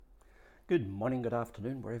Good morning, good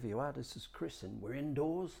afternoon, wherever you are. This is Chris, and we're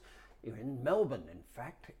indoors. You're in Melbourne, in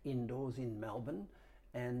fact, indoors in Melbourne.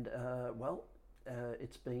 And,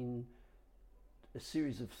 it's been a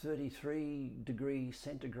series of 33-degree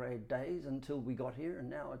centigrade days until we got here, and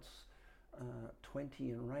now it's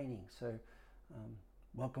 20 and raining. So,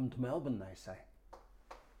 welcome to Melbourne, they say.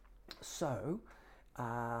 So,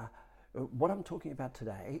 what I'm talking about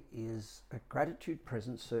today is gratitude,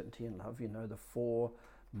 presence, certainty, and love. You know, the four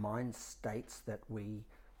mind states that we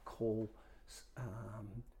call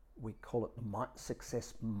it the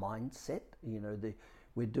success mindset. You know,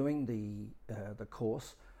 we're doing the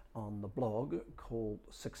course on the blog called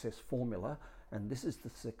Success Formula, and this is the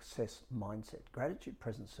success mindset: gratitude,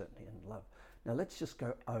 presence, certainty, and love. Now let's just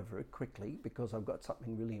go over it quickly because I've got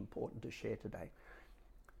something really important to share today.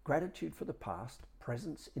 Gratitude for the past,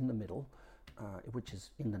 presence in the middle, which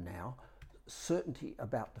is in the now, certainty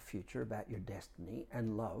about the future, about your destiny,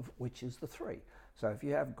 and love, which is the three. So if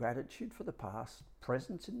you have gratitude for the past,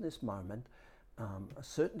 presence in this moment, a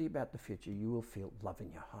certainty about the future, you will feel love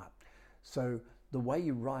in your heart. So the way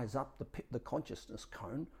you rise up the consciousness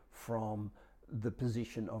cone from the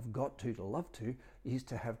position of got to love to is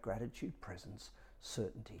to have gratitude, presence,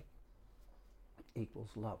 certainty equals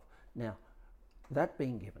love. Now, that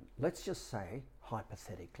being given, let's just say,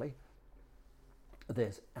 hypothetically,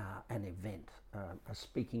 there's an event, a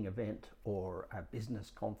speaking event, or a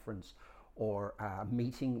business conference, or a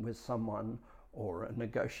meeting with someone, or a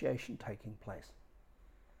negotiation taking place.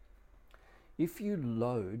 If you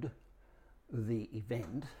load the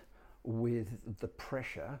event with the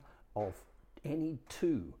pressure of any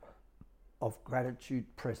two of gratitude,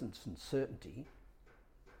 presence, and certainty,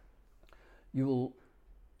 you will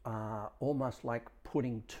almost like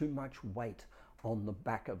putting too much weight on the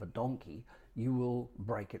back of a donkey, you will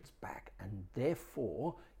break its back. And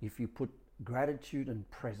therefore, if you put gratitude and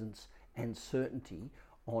presence and certainty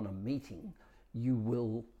on a meeting, you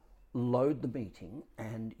will load the meeting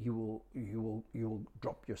and you will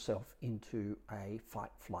drop yourself into a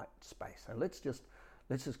fight-flight space. So let's just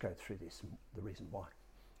go through this, the reason why.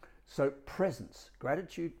 So presence,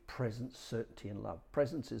 gratitude, presence, certainty, and love.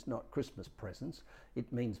 Presence is not Christmas presents.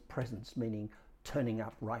 It means presence, meaning turning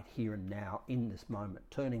up right here and now in this moment,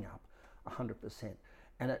 turning up 100%.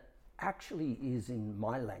 And it actually is, in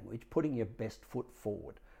my language, putting your best foot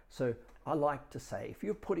forward. So I like to say, if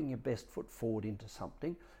you're putting your best foot forward into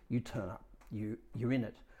something, you turn up, you're in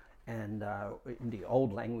it. And in the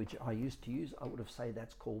old language I used to use, I would have said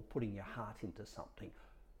that's called putting your heart into something,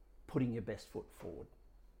 putting your best foot forward.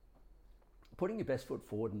 Putting your best foot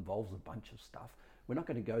forward involves a bunch of stuff. We're not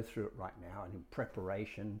going to go through it right now. And in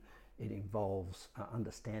preparation, it involves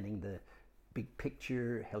understanding the big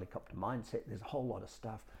picture, helicopter mindset. There's a whole lot of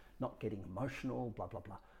stuff, not getting emotional, blah, blah,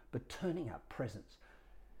 blah. But turning up, presence,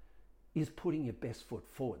 is putting your best foot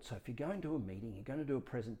forward. So if you're going to a meeting, you're going to do a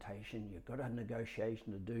presentation, you've got a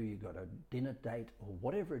negotiation to do, you've got a dinner date, or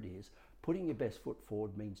whatever it is, putting your best foot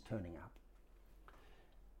forward means turning up.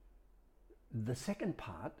 The second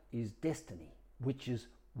part is destiny, which is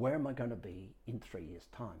where am I going to be in 3 years'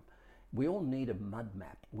 time? We all need a mud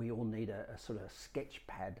map. We all need a sort of sketch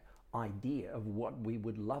pad idea of what where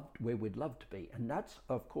we'd love to be. And that's,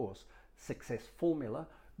 of course, success formula,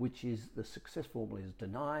 which is the success formula is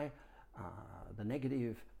deny the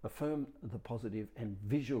negative, affirm the positive, and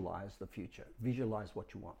visualize the future. Visualize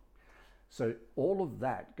what you want. So all of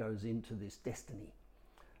that goes into this destiny.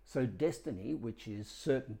 So destiny, which is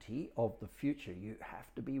certainty of the future, you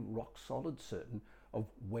have to be rock solid certain of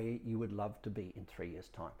where you would love to be in 3 years'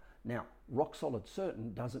 time. Now, rock solid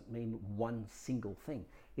certain doesn't mean one single thing.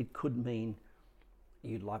 It could mean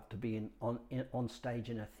you'd love to be on stage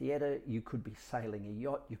in a theater, you could be sailing a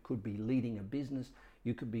yacht, you could be leading a business,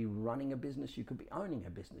 you could be running a business, you could be owning a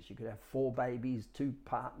business, you could have 4 babies, 2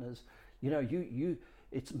 partners. You know,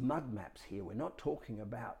 it's mud maps here. We're not talking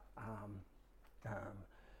about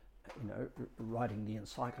writing the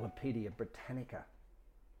Encyclopedia Britannica.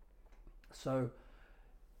 So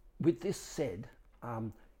with this said,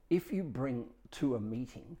 if you bring to a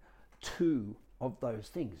meeting 2 of those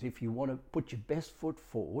things, if you want to put your best foot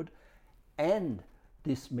forward and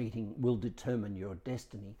this meeting will determine your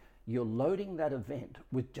destiny, you're loading that event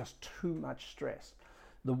with just too much stress.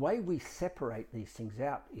 The way we separate these things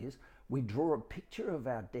out is we draw a picture of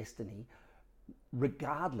our destiny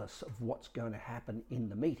regardless of what's going to happen in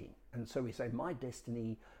the meeting. And so we say, my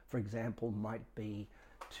destiny, for example, might be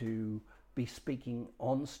to be speaking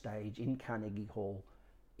on stage in Carnegie Hall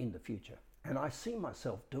in the future. And I see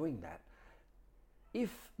myself doing that.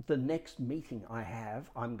 If the next meeting I have,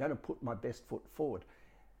 I'm going to put my best foot forward.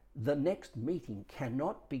 The next meeting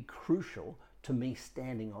cannot be crucial to me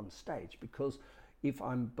standing on stage, because if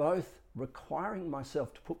I'm both requiring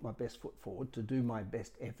myself to put my best foot forward, to do my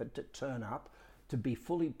best effort, to turn up, to be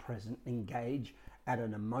fully present, engage at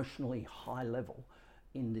an emotionally high level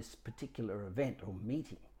in this particular event or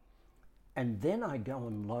meeting, and then I go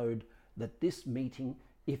and load that this meeting,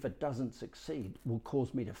 if it doesn't succeed, will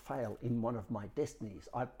cause me to fail in one of my destinies.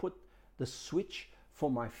 I put the switch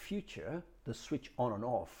for my future, the switch on and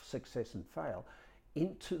off, success and fail,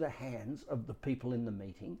 into the hands of the people in the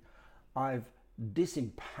meeting. I've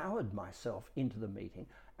disempowered myself into the meeting,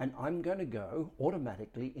 and I'm going to go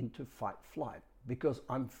automatically into fight flight because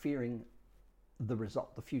I'm fearing the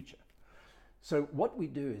result, the future. So what we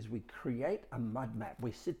do is we create a mud map.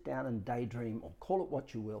 We sit down and daydream, or call it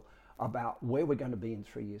what you will, about where we're going to be in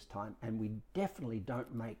 3 years' time, and we definitely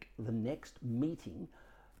don't make the next meeting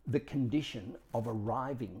the condition of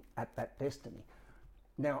arriving at that destiny.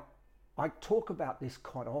 Now, I talk about this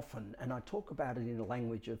quite often, and I talk about it in the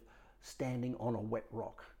language of standing on a wet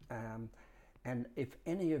rock. And if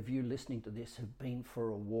any of you listening to this have been for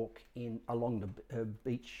a walk along the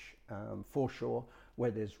beach foreshore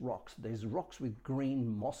where there's rocks with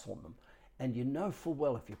green moss on them, and you know full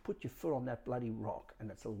well if you put your foot on that bloody rock and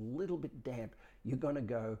it's a little bit damp, you're going to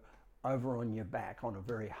go over on your back on a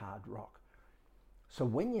very hard rock. So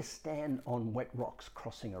when you stand on wet rocks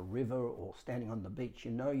crossing a river or standing on the beach,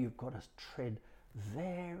 you know you've got to tread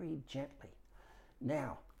very gently.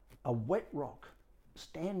 Now, a wet rock,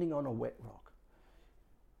 standing on a wet rock,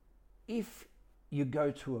 if you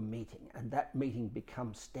go to a meeting and that meeting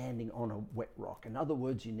becomes standing on a wet rock, in other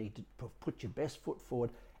words, you need to put your best foot forward,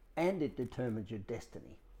 and it determines your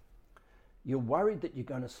destiny. You're worried that you're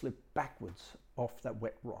going to slip backwards off that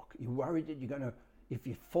wet rock. You're worried that you're going to, if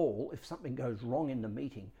you fall, if something goes wrong in the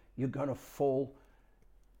meeting, you're going to fall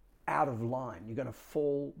out of line. You're going to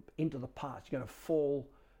fall into the past. You're going to fall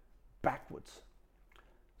backwards.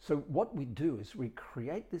 So what we do is we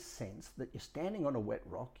create this sense that you're standing on a wet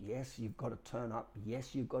rock. Yes, you've got to turn up.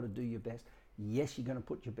 Yes, you've got to do your best. Yes, you're going to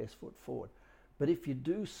put your best foot forward. But if you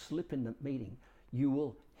do slip in the meeting, you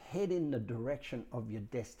will head in the direction of your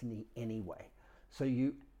destiny anyway. So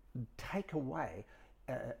you take away,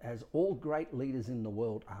 as all great leaders in the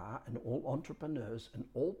world are, and all entrepreneurs and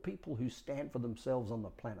all people who stand for themselves on the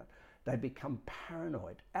planet, they become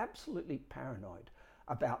paranoid, absolutely paranoid,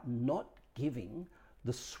 about not giving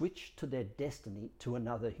the switch to their destiny to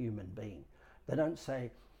another human being. They don't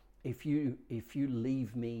say, if you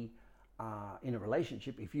leave me in a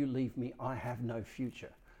relationship, if you leave me, I have no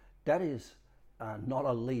future. That is not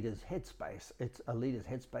a leader's headspace. It's a leader's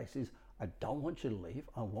headspace is, I don't want you to leave.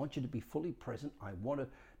 I want you to be fully present. I want to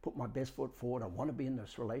put my best foot forward. I want to be in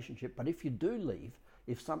this relationship. But if you do leave,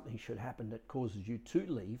 if something should happen that causes you to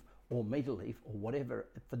leave, or me to leave, or whatever,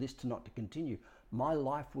 for this to not to continue, my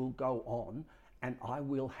life will go on, and I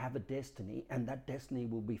will have a destiny, and that destiny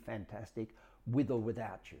will be fantastic with or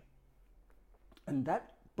without you. And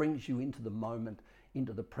that brings you into the moment,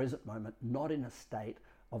 into the present moment, not in a state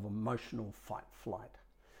of emotional fight-flight.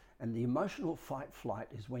 And the emotional fight-flight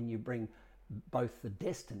is when you bring both the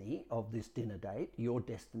destiny of this dinner date, your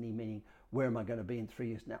destiny, meaning where am I going to be in 3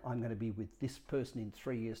 years now? I'm going to be with this person in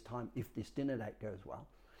 3 years' time if this dinner date goes well,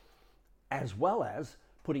 as well as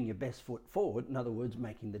putting your best foot forward, in other words,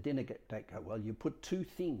 making the dinner date go well. You put two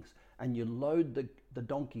things and you load the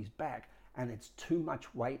donkey's back, and it's too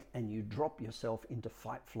much weight, and you drop yourself into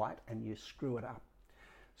fight-flight and you screw it up.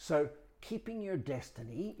 So keeping your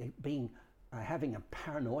destiny, having a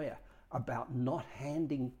paranoia about not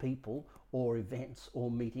handing people or events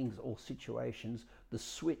or meetings or situations the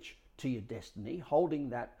switch to your destiny, holding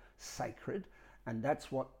that sacred. And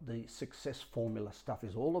that's what the success formula stuff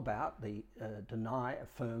is all about. The deny,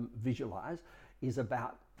 affirm, visualize is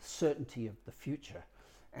about certainty of the future,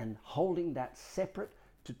 and holding that separate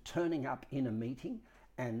to turning up in a meeting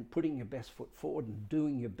and putting your best foot forward and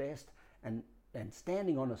doing your best and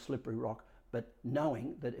standing on a slippery rock, but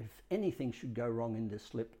knowing that if anything should go wrong in this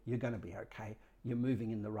slip, you're going to be okay. You're moving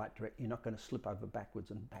in the right direction. You're not going to slip over backwards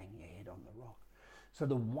and bang your head on the rock. So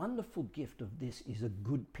the wonderful gift of this is a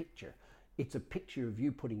good picture. It's a picture of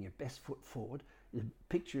you putting your best foot forward, a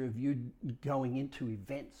picture of you going into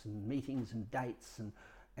events and meetings and dates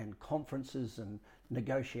and conferences and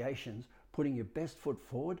negotiations, putting your best foot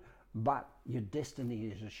forward, but your destiny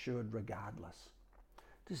is assured regardless.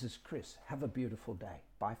 This is Chris. Have a beautiful day.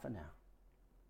 Bye for now.